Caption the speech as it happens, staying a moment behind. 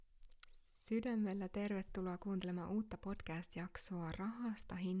Sydämellä tervetuloa kuuntelemaan uutta podcast-jaksoa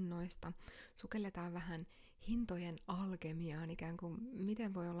rahasta, hinnoista. Sukelletaan vähän hintojen alkemiaan, ikään kuin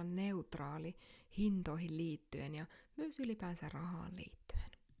miten voi olla neutraali hintoihin liittyen ja myös ylipäänsä rahaan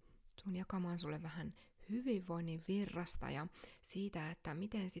liittyen. Tuun jakamaan sulle vähän hyvinvoinnin virrasta ja siitä, että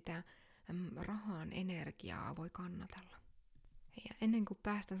miten sitä rahan energiaa voi kannatella. Ja ennen kuin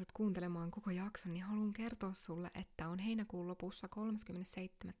päästään sut kuuntelemaan koko jakson, niin haluan kertoa sulle, että on heinäkuun lopussa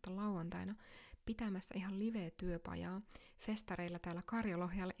 37. lauantaina pitämässä ihan live-työpajaa festareilla täällä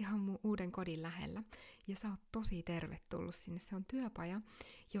Karjalohjalla ihan mun uuden kodin lähellä. Ja sä oot tosi tervetullut sinne. Se on työpaja,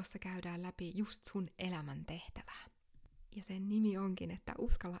 jossa käydään läpi just sun elämän tehtävää. Ja sen nimi onkin, että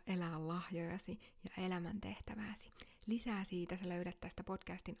uskalla elää lahjojasi ja elämän tehtävääsi. Lisää siitä sä löydät tästä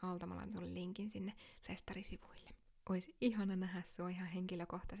podcastin alta. Mä laitan sulle linkin sinne festarisivuille. Olisi ihana nähdä sua ihan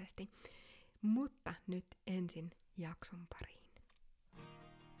henkilökohtaisesti, mutta nyt ensin jakson pariin.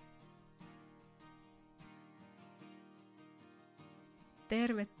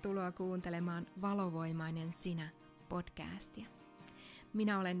 Tervetuloa kuuntelemaan Valovoimainen sinä podcastia.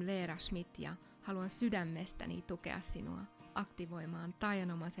 Minä olen Veera Schmidt ja haluan sydämestäni tukea sinua aktivoimaan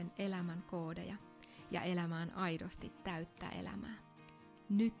taianomaisen elämän koodeja ja elämään aidosti täyttä elämää.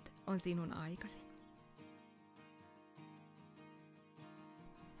 Nyt on sinun aikasi.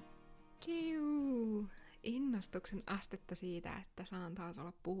 Innostuksen astetta siitä, että saan taas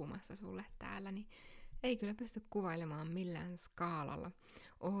olla puhumassa sulle täällä, niin ei kyllä pysty kuvailemaan millään skaalalla.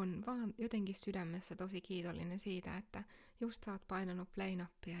 Oon vaan jotenkin sydämessä tosi kiitollinen siitä, että just sä oot painanut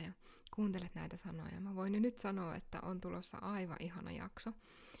play-nappia ja kuuntelet näitä sanoja. Mä voin jo nyt sanoa, että on tulossa aivan ihana jakso.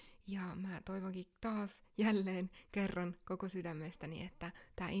 Ja mä toivonkin taas jälleen kerran koko sydämestäni, että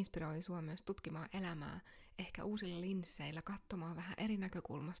tää inspiroi sua myös tutkimaan elämää ehkä uusilla linsseillä, katsomaan vähän eri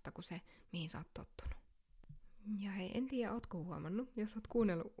näkökulmasta kuin se, mihin sä oot tottunut. Ja hei, en tiedä, ootko huomannut, jos oot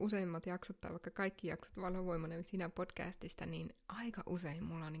kuunnellut useimmat jaksot tai vaikka kaikki jaksot Valovoimainen sinä podcastista, niin aika usein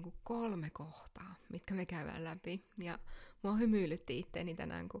mulla on niinku 3 kohtaa, mitkä me käydään läpi. Ja mua hymyilytti itteeni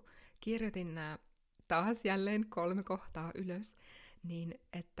tänään, kun kirjoitin nämä taas jälleen 3 kohtaa ylös, niin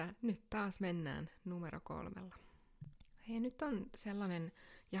että nyt taas mennään numero 3. Ja nyt on sellainen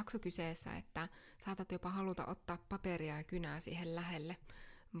jakso kyseessä, että saatat jopa haluta ottaa paperia ja kynää siihen lähelle.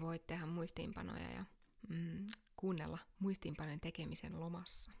 Voit tehdä muistiinpanoja ja kuunnella muistiinpanojen tekemisen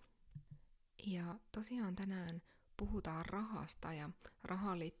lomassa. Ja tosiaan tänään puhutaan rahasta ja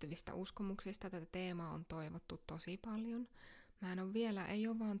rahaan liittyvistä uskomuksista. Tätä teemaa on toivottu tosi paljon. Mä en ole vielä, ei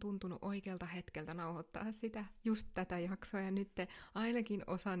ole vaan tuntunut oikealta hetkeltä nauhoittaa sitä, just tätä jaksoa, ja nyt ainakin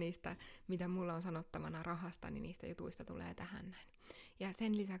osa niistä, mitä mulla on sanottavana rahasta, niin niistä jutuista tulee tähän näin. Ja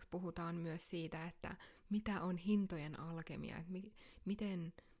sen lisäksi puhutaan myös siitä, että mitä on hintojen alkemia, että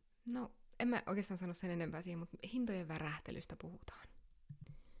miten, no en mä oikeastaan sano sen enempää siihen, mutta hintojen värähtelystä puhutaan.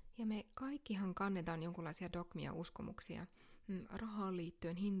 Ja me kaikkihan kannetaan jonkinlaisia dogmia, uskomuksia, rahaan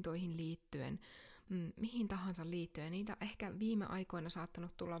liittyen, hintoihin liittyen, mihin tahansa liittyen. Niitä ehkä viime aikoina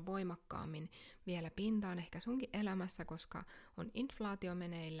saattanut tulla voimakkaammin vielä pintaan ehkä sunkin elämässä, koska on inflaatio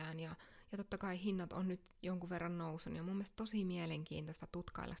meneillään ja totta kai hinnat on nyt jonkun verran nousun. Ja mun mielestä tosi mielenkiintoista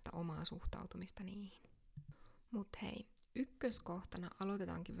tutkailla sitä omaa suhtautumista niihin. Mut hei, ykköskohtana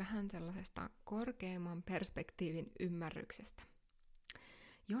aloitetaankin vähän sellaisesta korkeamman perspektiivin ymmärryksestä.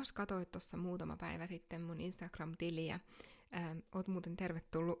 Jos katsoit tuossa muutama päivä sitten mun Instagram-tiliä, oot muuten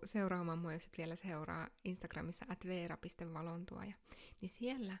tervetullut seuraamaan mua, jos et vielä seuraa Instagramissa @veera.valontuoja, niin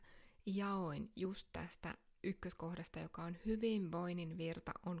siellä jaoin just tästä ykköskohdasta, joka on hyvinvoinnin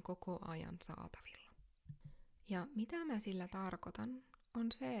virta on koko ajan saatavilla. Ja mitä mä sillä tarkoitan,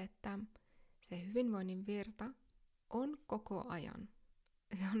 on se, että se hyvinvoinnin virta on koko ajan.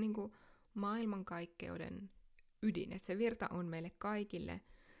 Se on niinku maailmankaikkeuden ydin, että se virta on meille kaikille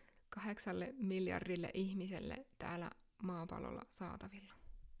 8 miljardille ihmiselle täällä maapallolla saatavilla.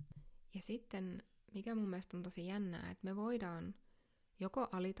 Ja sitten, mikä mun mielestä on tosi jännää, että me voidaan joko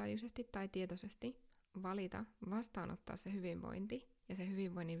alitajuisesti tai tietoisesti valita vastaanottaa se hyvinvointi ja se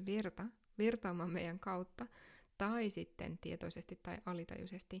hyvinvoinnin virta virtaamaan meidän kautta, tai sitten tietoisesti tai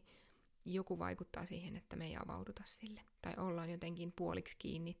alitajuisesti joku vaikuttaa siihen, että me ei avauduta sille. Tai ollaan jotenkin puoliksi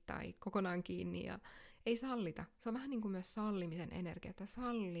kiinni tai kokonaan kiinni ja ei sallita. Se on vähän niin kuin myös sallimisen energia, että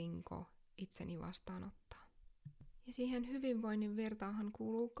sallinko itseni vastaanottaa. Ja siihen hyvinvoinnin virtaahan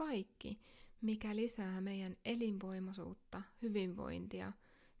kuuluu kaikki, mikä lisää meidän elinvoimaisuutta, hyvinvointia,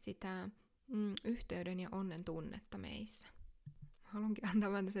 sitä yhteyden ja onnen tunnetta meissä. Haluankin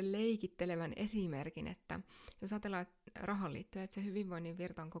antaa vähän sen leikittelevän esimerkin, että jos ajatellaan rahan liittyen, että se hyvinvoinnin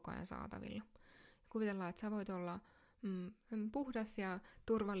virta on koko ajan saatavilla. Kuvitellaan, että sä voit olla puhdas ja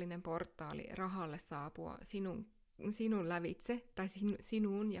turvallinen portaali rahalle saapua sinun sinun lävitse tai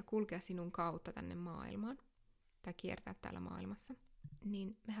sinuun ja kulkea sinun kautta tänne maailmaan tai kiertää täällä maailmassa,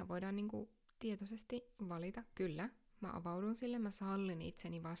 niin mehän voidaan niinku tietoisesti valita, kyllä, mä avaudun sille, mä sallin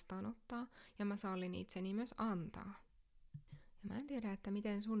itseni vastaanottaa ja mä sallin itseni myös antaa. Ja mä en tiedä, että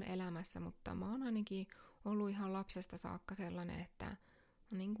miten sun elämässä, mutta mä oon ainakin ollut ihan lapsesta saakka sellainen, että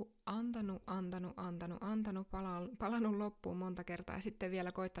on niinku antanut, palannut loppuun monta kertaa ja sitten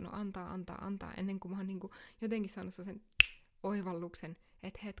vielä koittanut antaa, ennen kuin mä oon niinku jotenkin saanut sen oivalluksen,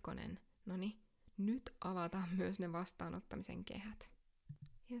 että hetkonen, noni, nyt avataan myös ne vastaanottamisen kehät.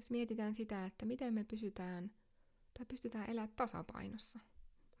 Ja jos mietitään sitä, että miten me pystytään elämään tasapainossa,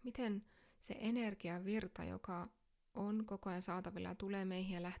 miten se energiavirta, joka on koko ajan saatavilla ja tulee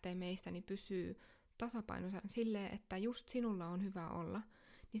meihin ja lähtee meistä, niin pysyy tasapainossa silleen, että just sinulla on hyvä olla,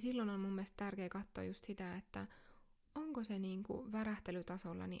 niin silloin on mun mielestä tärkeää katsoa just sitä, että onko se niinku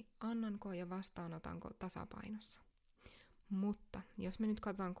värähtelytasolla, niin annanko ja vastaanotanko tasapainossa. Mutta jos me nyt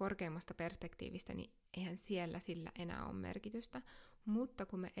katsotaan korkeammasta perspektiivistä, niin eihän siellä sillä enää ole merkitystä. Mutta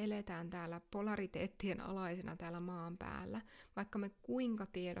kun me eletään täällä polariteettien alaisena täällä maan päällä, vaikka me kuinka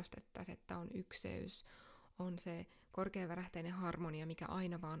tiedostettaisiin, että on ykseys, on se korkeavärähteinen harmonia, mikä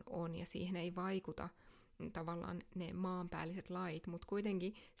aina vaan on, ja siihen ei vaikuta tavallaan ne maanpäälliset lait, mutta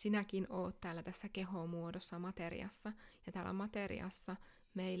kuitenkin sinäkin oot täällä tässä kehomuodossa materiassa, ja täällä materiassa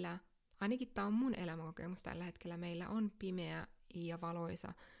meillä, ainakin tämä on mun elämänkokemus tällä hetkellä, meillä on pimeä ja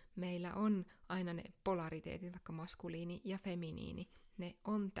valoisa, meillä on aina ne polariteetit, vaikka maskuliini ja feminiini, ne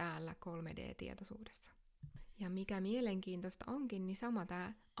on täällä 3D-tietoisuudessa. Ja mikä mielenkiintoista onkin, niin sama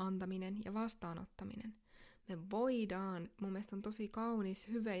tämä antaminen ja vastaanottaminen. Me voidaan, mun mielestä on tosi kaunis,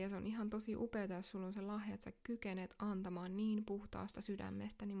 hyvä ja se on ihan tosi upeaa, jos sulla on se lahja, että sä kykenet antamaan niin puhtaasta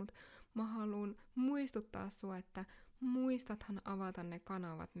sydämestäni, mutta mä haluan muistuttaa sua, että muistathan avata ne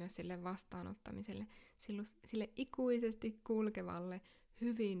kanavat myös sille vastaanottamiselle, sille ikuisesti kulkevalle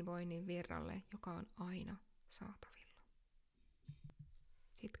hyvinvoinnin virralle, joka on aina saatavilla.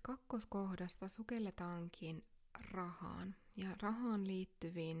 Sitten kakkoskohdassa sukelletaankin rahaan ja rahaan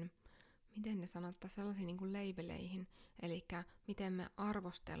liittyviin, miten ne sanottaisiin, sellaisiin niin kuin leibeleihin, eli miten me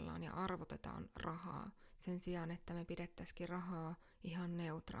arvostellaan ja arvotetaan rahaa sen sijaan, että me pidettäisikin rahaa ihan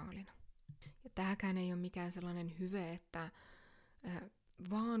neutraalina. Ja tämäkään ei ole mikään sellainen hyve, että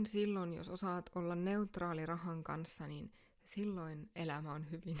vaan silloin, jos osaat olla neutraali rahan kanssa, niin silloin elämä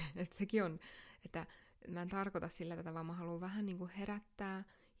on hyvin. Että sekin on, että mä en tarkoita sillä tätä, vaan mä haluan vähän niin kuin herättää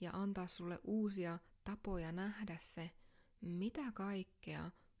ja antaa sulle uusia tapoja nähdä se, mitä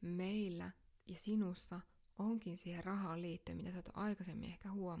kaikkea meillä ja sinussa onkin siihen rahaan liittyen, mitä sä oot aikaisemmin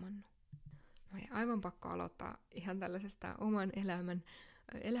ehkä huomannut. No ei aivan pakko aloittaa ihan tällaisesta oman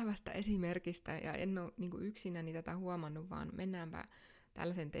elävästä esimerkistä, ja en ole niin kuin yksinäni tätä huomannut, vaan mennäänpä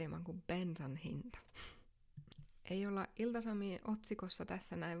tällaisen teeman kuin bensan hinta. Ei olla Ilta-Sanomien otsikossa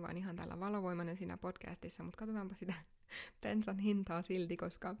tässä näin, vaan ihan tällä valovoimainen siinä podcastissa, mutta katsotaanpa sitä bensan hintaa silti,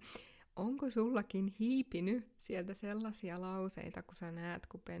 koska onko sullakin hiipinyt sieltä sellaisia lauseita, kun sä näet,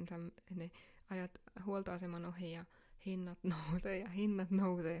 kun bensan ne ajat huoltoaseman ohi ja hinnat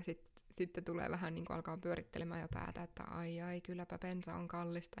nousee ja sitten tulee vähän niin kuin alkaa pyörittelemään jo päätä, että ai, kylläpä bensa on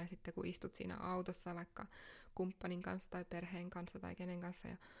kallista, ja sitten kun istut siinä autossa vaikka kumppanin kanssa tai perheen kanssa tai kenen kanssa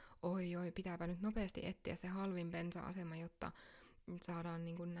ja oi, pitääpä nyt nopeasti etsiä se halvin bensa-asema, jotta saadaan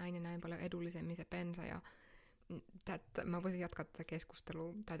niin kuin näin ja näin paljon edullisemmin se bensa, ja mä voisin jatkaa tätä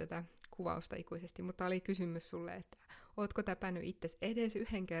keskustelua tai tätä kuvausta ikuisesti, mutta oli kysymys sulle, että ootko täpännyt itses edes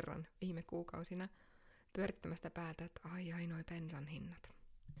yhden kerran viime kuukausina pyörittämästä päätä, että ai noi bensan hinnat.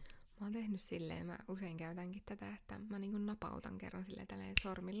 Mä oon tehnyt silleen, mä usein käytänkin tätä, että mä niin kuin napautan kerran silleen tälleen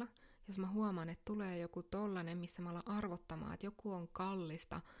sormilla, jos mä huomaan, että tulee joku tollanen, missä mä alan arvottamaan, että joku on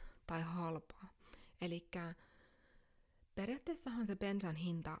kallista tai halpaa. Elikkä periaatteessahan se bensan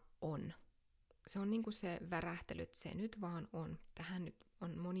hinta on. Se on niinku se värähtely, että se nyt vaan on. Tähän nyt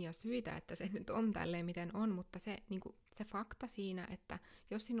on monia syitä, että se nyt on tälleen miten on, mutta se fakta siinä, että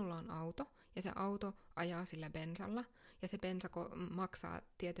jos sinulla on auto ja se auto ajaa sillä bensalla ja se bensa maksaa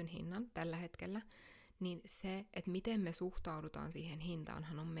tietyn hinnan tällä hetkellä, niin se, että miten me suhtaudutaan siihen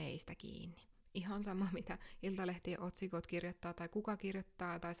hintaanhan on meistä kiinni. Ihan sama, mitä Iltalehtien otsikot kirjoittaa tai kuka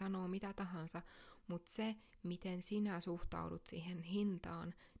kirjoittaa tai sanoo mitä tahansa, mutta se, miten sinä suhtaudut siihen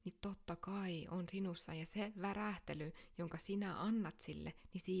hintaan, niin totta kai on sinussa, ja se värähtely, jonka sinä annat sille,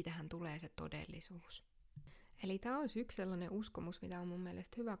 niin siitähän tulee se todellisuus. Eli tämä olisi yksi sellainen uskomus, mitä on mun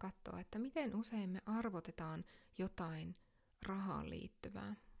mielestä hyvä katsoa, että miten usein me arvotetaan jotain rahaan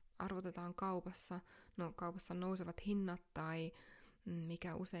liittyvää. Arvotetaan kaupassa, kaupassa nousevat hinnat tai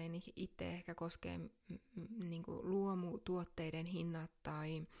mikä usein itse ehkä koskee niin kuin luomutuotteiden hinnat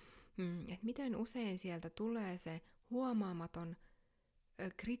tai että miten usein sieltä tulee se huomaamaton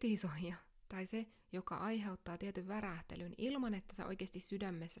kritisoija tai se, joka aiheuttaa tietyn värähtelyn ilman, että sä oikeasti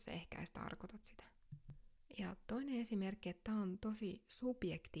sydämessä se ehkä edes tarkoitat sitä. Ja toinen esimerkki, että tämä on tosi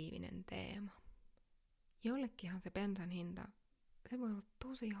subjektiivinen teema. Jollekinhan se bensan hinta, se voi olla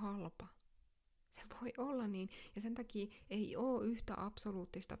tosi halpa. Se voi olla niin, ja sen takia ei ole yhtä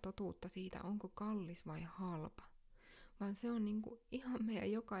absoluuttista totuutta siitä, onko kallis vai halpa. Vaan se on niinku ihan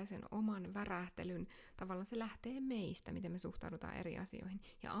meidän jokaisen oman värähtelyn, tavallaan se lähtee meistä, miten me suhtaudutaan eri asioihin.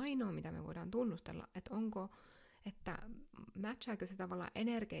 Ja ainoa, mitä me voidaan tunnustella, että matchaako se tavallaan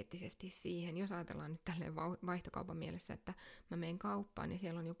energeettisesti siihen, jos ajatellaan nyt tälleen vaihtokaupan mielessä, että mä menen kauppaan ja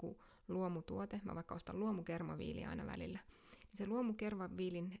siellä on joku luomutuote, mä vaikka ostan luomukermaviiliä aina välillä, niin se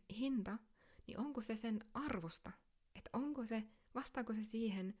luomukermaviilin hinta, niin onko se sen arvosta? Että vastaako se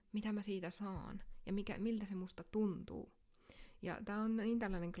siihen, mitä mä siitä saan ja miltä se musta tuntuu? Ja tää on niin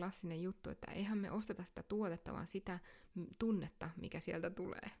tällainen klassinen juttu, että eihän me osteta sitä tuotetta, vaan sitä tunnetta, mikä sieltä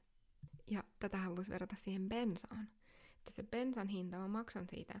tulee. Ja tätähän voisi verrata siihen bensaan. Että se bensan hinta, mä maksan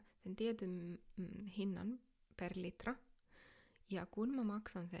siitä sen tietyn hinnan per litra. Ja kun mä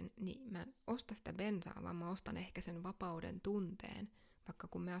maksan sen, niin mä en osta sitä bensaa, vaan mä ostan ehkä sen vapauden tunteen. Vaikka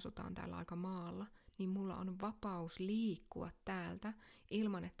kun me asutaan täällä aika maalla, niin mulla on vapaus liikkua täältä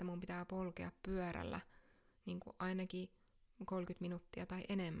ilman, että mun pitää polkea pyörällä niin kuin ainakin 30 minuuttia tai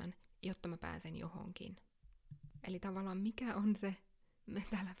enemmän, jotta mä pääsen johonkin. Eli tavallaan mikä on se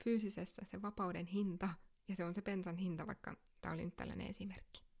täällä fyysisessä se vapauden hinta, ja se on se bensan hinta, vaikka tää oli nyt tällainen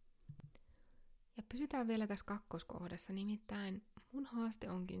esimerkki. Ja pysytään vielä tässä kakkoskohdassa, nimittäin mun haaste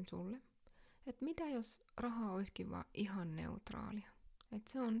onkin sulle, että mitä jos raha olisikin vaan ihan neutraalia?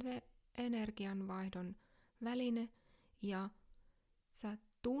 Että se on se energianvaihdon väline, ja sä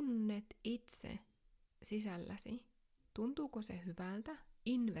tunnet itse sisälläsi, tuntuuko se hyvältä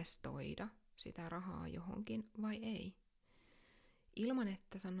investoida sitä rahaa johonkin vai ei. Ilman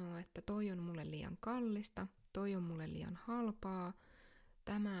että sanoo, että toi on mulle liian kallista, toi on mulle liian halpaa,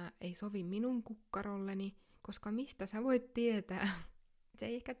 tämä ei sovi minun kukkarolleni, koska mistä sä voit tietää? Se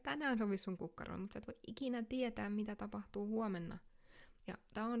ei ehkä tänään sovi sun kukkarolle, mutta sä et voi ikinä tietää, mitä tapahtuu huomenna. Ja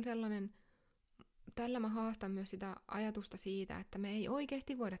tää on sellainen, tällä mä haastan myös sitä ajatusta siitä, että me ei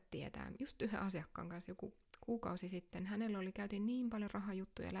oikeasti voida tietää. Just yhden asiakkaan kanssa joku kuukausi sitten, hänellä käytiin niin paljon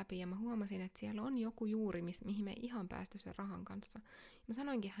rahajuttuja läpi, ja mä huomasin, että siellä on joku juuri, mihin me ei ihan päästy sen rahan kanssa. Mä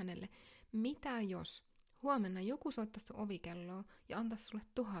sanoinkin hänelle, mitä jos huomenna joku soittaisi sun ovikelloa ja antaisi sulle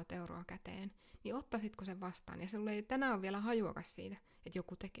 1,000 euroa käteen, niin ottaisitko sen vastaan? Ja sulle ei tänään ole vielä hajuakas siitä, että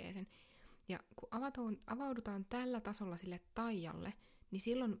joku tekee sen. Ja kun avaudutaan tällä tasolla sille taialle, niin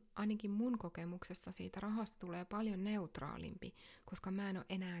silloin ainakin mun kokemuksessa siitä rahasta tulee paljon neutraalimpi, koska mä en ole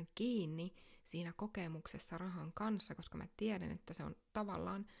enää kiinni siinä kokemuksessa rahan kanssa, koska mä tiedän, että se on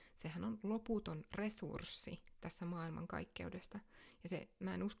tavallaan, sehän on loputon resurssi tässä maailmankaikkeudesta. Ja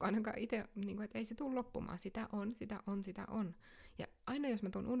mä en usko ainakaan itse, että ei se tule loppumaan. Sitä on. Ja aina jos mä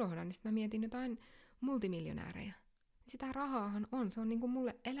tuon unohdan, niin mä mietin jotain multimiljonäärejä. Sitä rahaahan on. Se on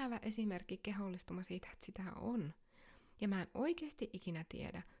mulle elävä esimerkki kehollistuma siitä, että sitä on. Ja mä en oikeasti ikinä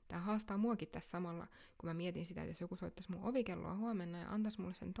tiedä. Tää haastaa muakin tässä samalla, kun mä mietin sitä, että jos joku soittaisi mun ovikelloa huomenna ja antaisi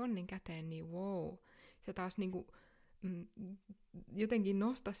mulle sen tonnin käteen, niin wow. Se taas jotenkin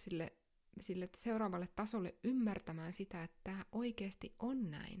nostaisi sille seuraavalle tasolle ymmärtämään sitä, että tää oikeasti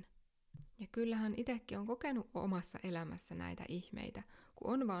on näin. Ja kyllähän itsekin on kokenut omassa elämässä näitä ihmeitä,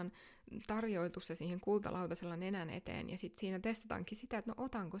 kun on vaan tarjoiltu se siihen kultalautasella nenän eteen, ja sitten siinä testataankin sitä, että no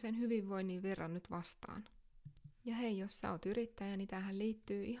otanko sen hyvinvoinnin verran nyt vastaan. Ja hei, jos sä oot yrittäjä, niin tämähän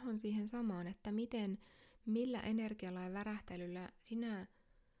liittyy ihan siihen samaan, että millä energialla ja värähtelyllä sinä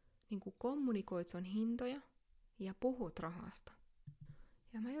kommunikoit sun hintoja ja puhut rahasta.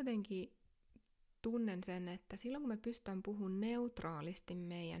 Ja mä jotenkin tunnen sen, että silloin kun me pystytään puhumaan neutraalisti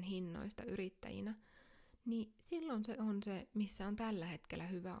meidän hinnoista yrittäjinä, niin silloin se on se, missä on tällä hetkellä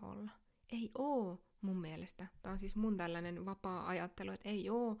hyvä olla. Ei oo mun mielestä, tää on siis mun tällainen vapaa ajattelu, että ei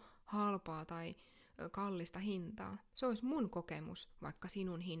oo halpaa tai kallista hintaa. Se olisi mun kokemus vaikka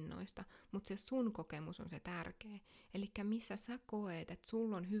sinun hinnoista, mutta se sun kokemus on se tärkeä. Eli missä sä koet, että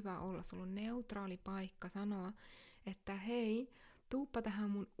sulla on hyvä olla, sulla on neutraali paikka sanoa, että hei, tuuppa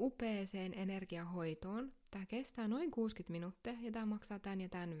tähän mun upeeseen energiahoitoon. Tää kestää noin 60 minuuttia ja tää maksaa tän ja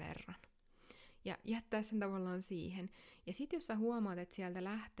tän verran. Ja jättää sen tavallaan siihen. Ja sit jos sä huomaat, että sieltä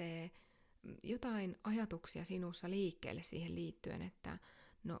lähtee jotain ajatuksia sinussa liikkeelle siihen liittyen, että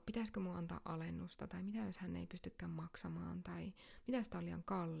no pitäisikö mun antaa alennusta, tai mitä jos hän ei pystykään maksamaan, tai mitä jos tää on liian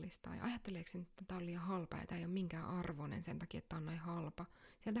kallista, tai ajatteleeko sen, että tää on liian halpa, ja tää ei ole minkään arvoinen sen takia, että tää on näin halpa.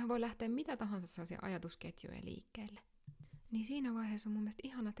 Sieltähän voi lähteä mitä tahansa sellaisia ajatusketjuja liikkeelle. Niin siinä vaiheessa on mun mielestä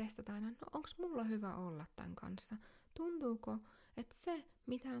ihana testata aina, no onks mulla hyvä olla tämän kanssa? tuntuuko, että se,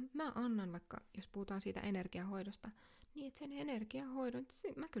 mitä mä annan, vaikka jos puhutaan siitä energiahoidosta, niin että sen energiahoidon,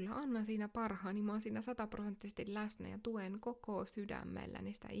 mä kyllä annan siinä parhaani, mä oon siinä 100% läsnä ja tuen koko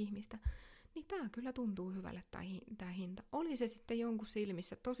sydämelläni sitä ihmistä, niin tää kyllä tuntuu hyvälle tää hinta. Oli se sitten jonkun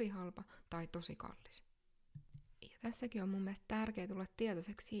silmissä tosi halpa tai tosi kallis. Ja tässäkin on mun mielestä tärkeää tulla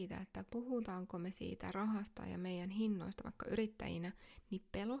tietoiseksi siitä, että puhutaanko me siitä rahasta ja meidän hinnoista vaikka yrittäjinä, niin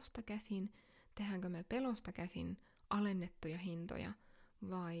pelosta käsin, tehdäänkö me pelosta käsin alennettuja hintoja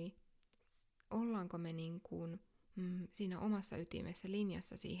vai ollaanko me niin kuin siinä omassa ytimessä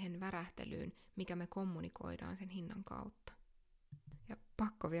linjassa siihen värähtelyyn, mikä me kommunikoidaan sen hinnan kautta. Ja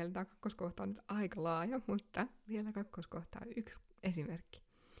pakko vielä, tämä kakkoskohta on nyt aika laaja, mutta vielä kakkoskohtaa yksi esimerkki.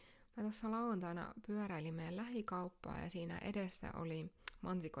 Mä tuossa lauantaina pyöräilin meidän lähikauppaa ja siinä edessä oli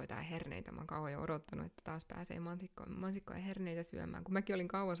mansikoita ja herneitä. Mä oon kauan jo odottanut, että taas pääsee mansikkoja ja herneitä syömään. Kun mäkin olin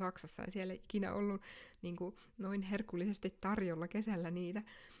kauan Saksassa ja siellä ei ikinä ollut niin kuin noin herkullisesti tarjolla kesällä niitä.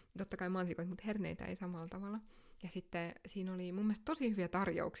 Totta kai mansikoita, mutta herneitä ei samalla tavalla. Ja sitten siinä oli mun mielestä tosi hyviä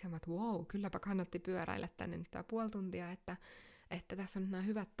tarjouksia. Mä että wow, kylläpä kannatti pyöräillä tänne nyt tää puoli tuntia, että tässä on nämä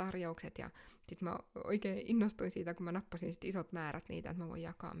hyvät tarjoukset. Ja sitten mä oikein innostuin siitä, kun mä nappasin sit isot määrät niitä, että mä voin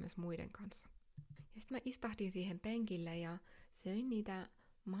jakaa myös muiden kanssa. Ja sitten mä istahdin siihen penkille ja söin niitä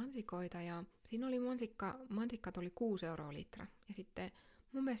mansikoita. Ja siinä oli mansikkat oli 6 € litra. Ja sitten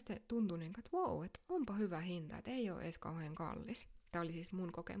mun mielestä se tuntui niin, että wow, että onpa hyvä hinta, että ei ole edes kauhean kallis. Tämä oli siis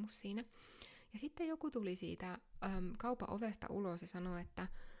mun kokemus siinä. Ja sitten joku tuli siitä kaupan ovesta ulos ja sanoi, että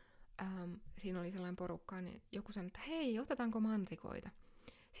siinä oli sellainen porukka, niin joku sanoi, että hei, otetaanko mansikoita?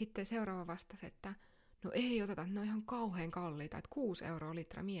 Sitten seuraava vastasi, että no ei oteta, ne on ihan kauhean kalliita, että 6 €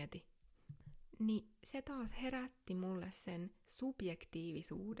 litra mieti. Niin se taas herätti mulle sen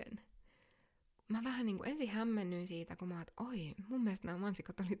subjektiivisuuden. Mä vähän niin kuin ensin hämmennyin siitä, kun mä että oi, mun mielestä nämä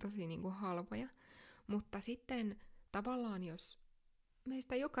mansikat oli tosi niin kuin halpoja. Mutta sitten tavallaan jos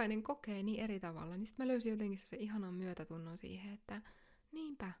meistä jokainen kokee niin eri tavalla, niin sitten mä löysin jotenkin se ihanan myötätunnon siihen, että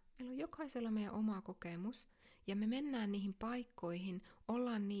niinpä, meillä on jokaisella meidän oma kokemus, ja me mennään niihin paikkoihin,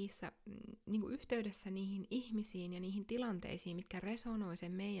 ollaan niissä niin kuin yhteydessä niihin ihmisiin ja niihin tilanteisiin, mitkä resonoi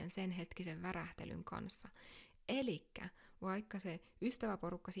sen meidän sen hetkisen värähtelyn kanssa. Elikkä vaikka se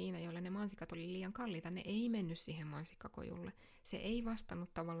ystäväporukka siinä, jolle ne mansikat oli liian kalliita, ne ei mennyt siihen mansikkakojulle. Se ei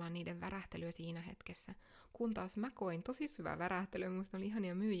vastannut tavallaan niiden värähtelyä siinä hetkessä. Kun taas mä koin tosi syvää värähtelyä, musta oli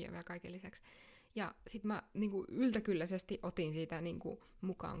ihania myyjiä vielä kaiken lisäksi. Ja sit mä niinku yltäkylläisesti otin siitä niinku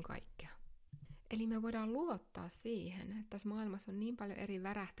mukaan kaikkea. Eli me voidaan luottaa siihen, että tässä maailmassa on niin paljon eri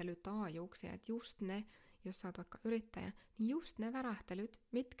värähtelytaajuuksia, että just ne, jos sä oot vaikka yrittäjä, niin just ne värähtelyt,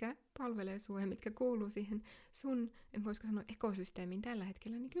 mitkä palvelee sua ja mitkä kuuluu siihen sun, en voisiko sanoa ekosysteemiin tällä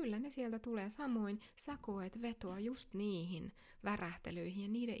hetkellä, niin kyllä ne sieltä tulee. Samoin sä koet vetoa just niihin värähtelyihin ja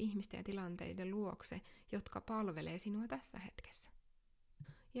niiden ihmisten ja tilanteiden luokse, jotka palvelee sinua tässä hetkessä.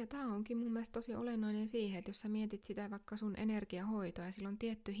 Ja tää onkin mun mielestä tosi olennainen siihen, että jos sä mietit sitä vaikka sun energiahoitoa ja sillä on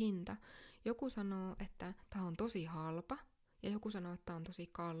tietty hinta, joku sanoo, että tää on tosi halpa, ja joku sanoo, että tää on tosi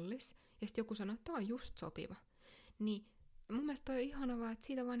kallis, ja sitten joku sanoo, että tää on just sopiva. Niin mun mielestä toi on ihanaa, että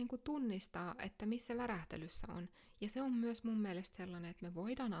siitä vaan niinku tunnistaa, että missä värähtelyssä on. Ja se on myös mun mielestä sellainen, että me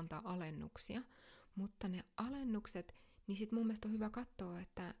voidaan antaa alennuksia, mutta ne alennukset, niin sit mun mielestä on hyvä katsoa,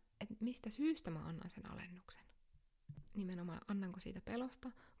 että mistä syystä mä annan sen alennuksen. Nimenomaan annanko siitä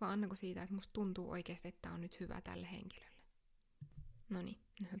pelosta, vai annanko siitä, että musta tuntuu oikeasti, että tää on nyt hyvä tälle henkilölle. Noniin,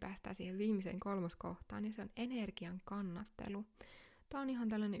 nyt me päästään siihen viimeiseen 3. kohtaan, ja se on energian kannattelu. Tämä on ihan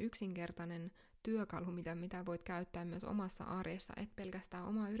tällainen yksinkertainen työkalu, mitä voit käyttää myös omassa arjessa, et pelkästään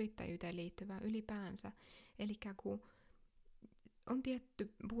omaa yrittäjyyteen liittyvää ylipäänsä. Eli kun on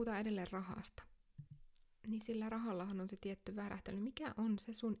puhutaan edelleen rahasta, niin sillä rahallahan on se tietty värähtely. Mikä on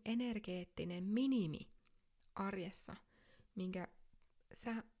se sun energeettinen minimi arjessa, minkä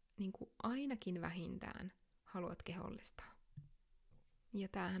sä niin kuin ainakin vähintään haluat kehollistaa? Ja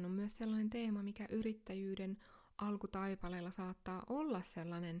tämähän on myös sellainen teema, mikä yrittäjyyden alkutaipaleella saattaa olla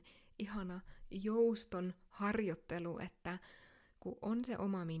sellainen ihana jouston harjoittelu, että kun on se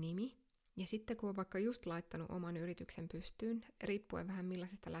oma minimi, ja sitten kun on vaikka just laittanut oman yrityksen pystyyn, riippuen vähän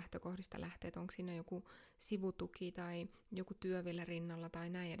millaisista lähtökohdista lähtee, että onko siinä joku sivutuki tai joku työ vielä rinnalla tai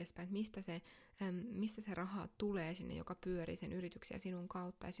näin edespäin, että mistä se raha tulee sinne, joka pyörii sen yrityksen ja sinun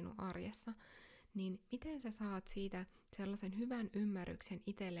kautta ja sinun arjessa, niin miten sä saat siitä sellaisen hyvän ymmärryksen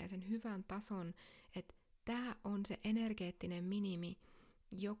itselle ja sen hyvän tason, että tämä on se energeettinen minimi,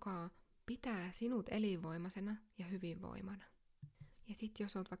 joka pitää sinut elinvoimaisena ja hyvinvoimana. Ja sitten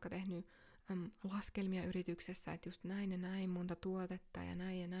jos oot vaikka tehnyt laskelmia yrityksessä, että just näin ja näin monta tuotetta ja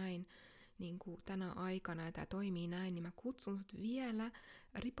näin, niin kuin tänä aikana ja tämä toimii näin, niin mä kutsun sut vielä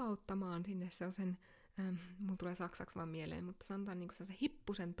ripauttamaan sinne sellaisen mulla tulee saksaksi vaan mieleen, mutta sanotaan niin kuin se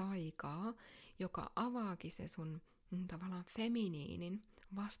hippusen taikaa, joka avaakin se sun tavallaan feminiinin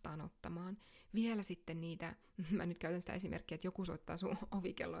vastaanottamaan. Vielä sitten niitä, mä nyt käytän sitä esimerkkiä, että joku soittaa sun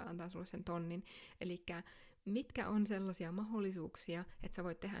ovikelloa ja antaa sulle sen tonnin. Elikkä mitkä on sellaisia mahdollisuuksia, että sä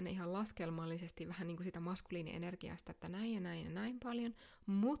voit tehdä ne ihan laskelmallisesti vähän niin kuin sitä maskuliinienergiasta, että näin ja näin ja näin paljon,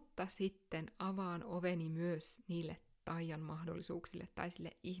 mutta sitten avaan oveni myös niille taian mahdollisuuksille tai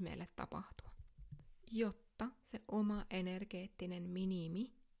sille ihmeelle tapahtua. Jotta se oma energeettinen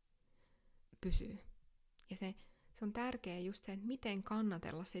minimi pysyy. Ja se on tärkeää just se, että miten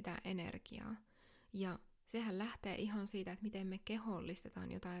kannatella sitä energiaa. Ja sehän lähtee ihan siitä, että miten me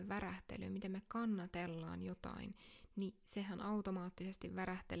kehollistetaan jotain värähtelyä, miten me kannatellaan jotain, niin sehän automaattisesti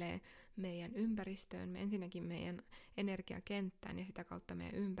värähtelee meidän ympäristöön, ensinnäkin meidän energiakenttään ja sitä kautta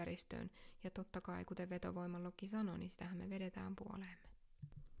meidän ympäristöön. Ja totta kai, kuten vetovoimalogi sanoi, niin sitähän me vedetään puoleemme.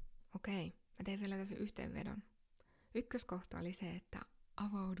 Okei, mä teen vielä tässä yhteenvedon. Ykköskohta oli se, että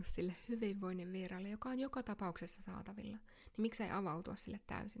avaudu sille hyvinvoinnin vieraalle, joka on joka tapauksessa saatavilla. Niin miksei avautua sille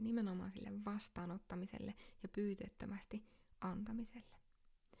täysin, nimenomaan sille vastaanottamiselle ja pyyteettömästi antamiselle.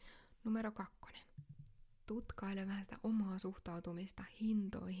 Numero 2. Tutkaile vähän sitä omaa suhtautumista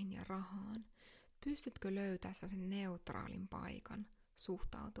hintoihin ja rahaan. Pystytkö löytämään sen neutraalin paikan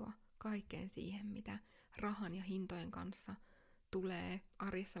suhtautua kaikkeen siihen, mitä rahan ja hintojen kanssa tulee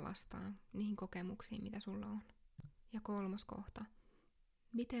arjessa vastaan, niihin kokemuksiin, mitä sulla on. Ja 3. kohta.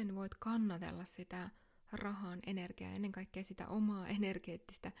 Miten voit kannatella sitä rahan energiaa, ennen kaikkea sitä omaa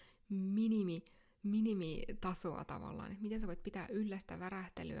energeettistä minimitasoa tavallaan. Että miten sä voit pitää yllä sitä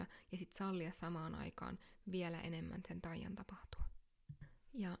värähtelyä ja sit sallia samaan aikaan vielä enemmän sen taian tapahtua.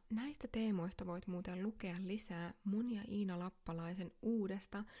 Ja näistä teemoista voit muuten lukea lisää mun ja Iina Lappalaisen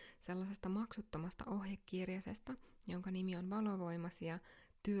uudesta sellaisesta maksuttomasta ohjekirjasesta, jonka nimi on Valovoimaisia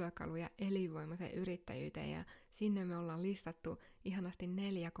työkaluja elinvoimaiseen yrittäjyyteen, ja sinne me ollaan listattu ihanasti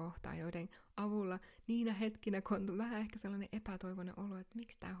 4 kohtaa, joiden avulla niinä hetkinä, kun on vähän ehkä sellainen epätoivoinen olo, että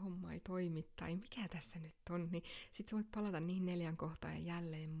miksi tämä homma ei toimi tai mikä tässä nyt on, niin sit sä voit palata niihin 4 kohtaan ja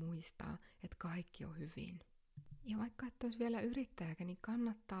jälleen muistaa, että kaikki on hyvin. Ja vaikka et olisi vielä yrittäjäkään, niin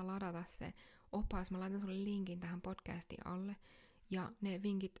kannattaa ladata se opas. Mä laitan sulle linkin tähän podcastin alle. Ja ne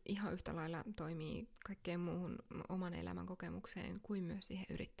vinkit ihan yhtä lailla toimii kaikkeen muuhun oman elämän kokemukseen kuin myös siihen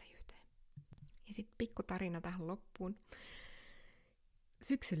yrittäjyyteen. Ja sitten pikku tarina tähän loppuun.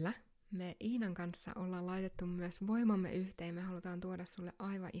 Syksyllä me Iinan kanssa ollaan laitettu myös voimamme yhteen. Me halutaan tuoda sulle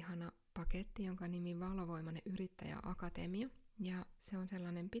aivan ihana paketti, jonka nimi Valovoimainen yrittäjäakatemia. Ja se on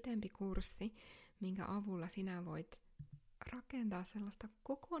sellainen pitempi kurssi, minkä avulla sinä voit rakentaa sellaista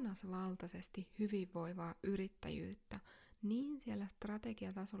kokonaisvaltaisesti hyvinvoivaa yrittäjyyttä niin siellä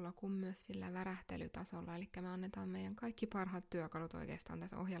strategiatasolla kuin myös sillä värähtelytasolla. Eli me annetaan meidän kaikki parhaat työkalut oikeastaan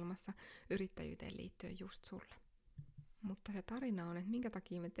tässä ohjelmassa yrittäjyyteen liittyen just sulle. Mutta se tarina on, että minkä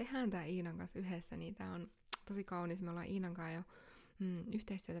takia me tehdään tämä Iinan kanssa yhdessä, niin tämä on tosi kaunis. Me ollaan Iinan kanssa jo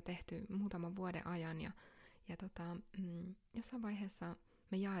yhteistyötä tehty muutaman vuoden ajan ja jossain vaiheessa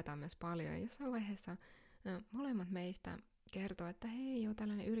me jaetaan myös paljon ja jossain vaiheessa molemmat meistä kertoo, että hei, joo,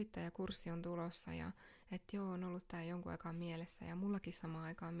 tällainen yrittäjäkurssi on tulossa ja että joo, on ollut tää jonkun aikaa mielessä ja mullakin samaan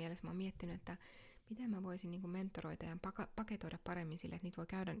aikaan mielessä. Mä oon miettinyt, että miten mä voisin niin kuin mentoroida ja paketoida paremmin sille, että niitä voi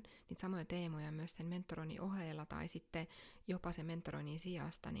käydä niitä samoja teemoja myös sen mentoroinnin ohella tai sitten jopa sen mentoroinnin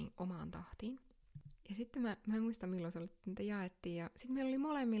sijasta niin omaan tahtiin. Ja sitten mä en muista milloin se oli, että niitä jaettiin ja sitten meillä oli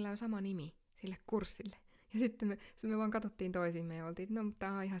molemmilla jo sama nimi sille kurssille. Ja sitten me vaan katsottiin toisiimme ja oltiin, että no,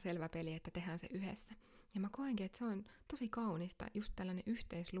 tää on ihan selvä peli, että tehdään se yhdessä. Ja mä koenkin, että se on tosi kaunista, just tällainen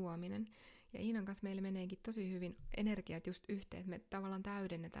yhteisluominen. Ja Iinan kanssa meillä meneekin tosi hyvin energiat just yhteen, että me tavallaan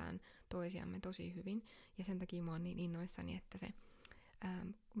täydennetään toisiamme tosi hyvin. Ja sen takia mä oon niin innoissani, että se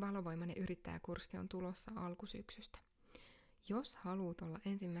valovoimainen yrittäjäkurssi on tulossa alkusyksystä. Jos haluat olla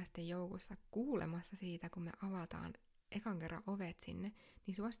ensimmäisten joukossa kuulemassa siitä, kun me avataan ekan kerran ovet sinne,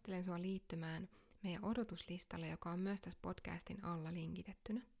 niin suosittelen sua liittymään meidän odotuslistalle, joka on myös tässä podcastin alla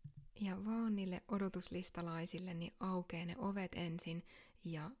linkitettynä. Ja vaan niille odotuslistalaisille niin aukeaa ne ovet ensin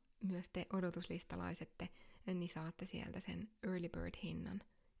ja myös te odotuslistalaiset niin saatte sieltä sen early bird hinnan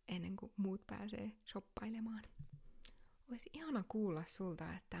ennen kuin muut pääsee shoppailemaan. Olisi ihana kuulla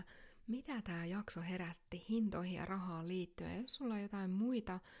sulta, että mitä tämä jakso herätti hintoihin ja rahaan liittyen. Jos sulla on jotain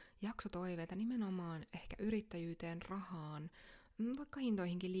muita jaksotoiveita nimenomaan ehkä yrittäjyyteen, rahaan, vaikka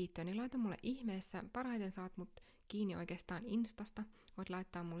hintoihinkin liittyen, niin laita mulle ihmeessä. Parhaiten saat mut kiinni oikeastaan Instasta. Voit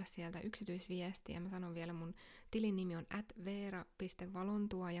laittaa mulle sieltä yksityisviestiä. Mä sanon vielä, mun tilin nimi on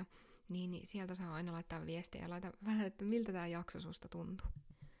 @veera.valontuoja. Niin sieltä saa aina laittaa viestiä ja laita vähän, että miltä tää jakso susta tuntuu.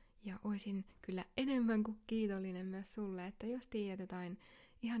 Ja oisin kyllä enemmän kuin kiitollinen myös sulle, että jos tiedät jotain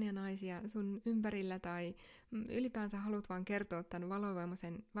ihania naisia sun ympärillä tai ylipäänsä haluat vaan kertoa tämän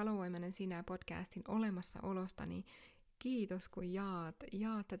valovoimainen sinä podcastin olemassaolosta, niin kiitos kun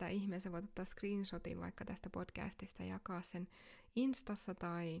jaat tätä ihmeessä. Voit ottaa screenshotin vaikka tästä podcastista ja jakaa sen Instassa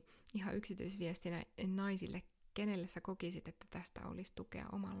tai ihan yksityisviestinä naisille, kenelle sä kokisit, että tästä olisi tukea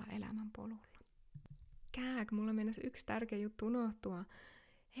omalla elämänpolulla. Mulla meinasi yksi tärkeä juttu unohtua.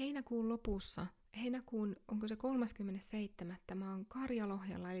 Heinäkuun lopussa, onko se 37. Mä oon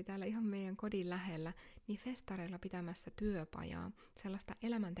Karjalohjalla, eli täällä ihan meidän kodin lähellä, niin festareilla pitämässä työpajaa, sellaista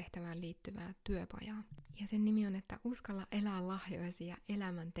elämäntehtävään liittyvää työpajaa. Ja sen nimi on, että uskalla elää lahjoisi ja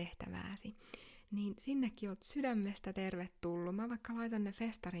elämäntehtävääsi. Niin sinnekin oot sydämestä tervetullut. Mä vaikka laitan ne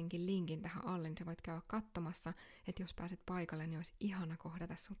festarinkin linkin tähän alle, niin sä voit käydä katsomassa, että jos pääset paikalle, niin olisi ihana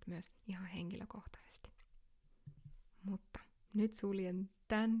kohdata sut myös ihan henkilökohtaisesti. Mutta nyt suljen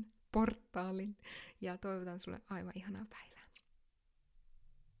tämän portaalin ja toivotan sulle aivan ihanaa päivää.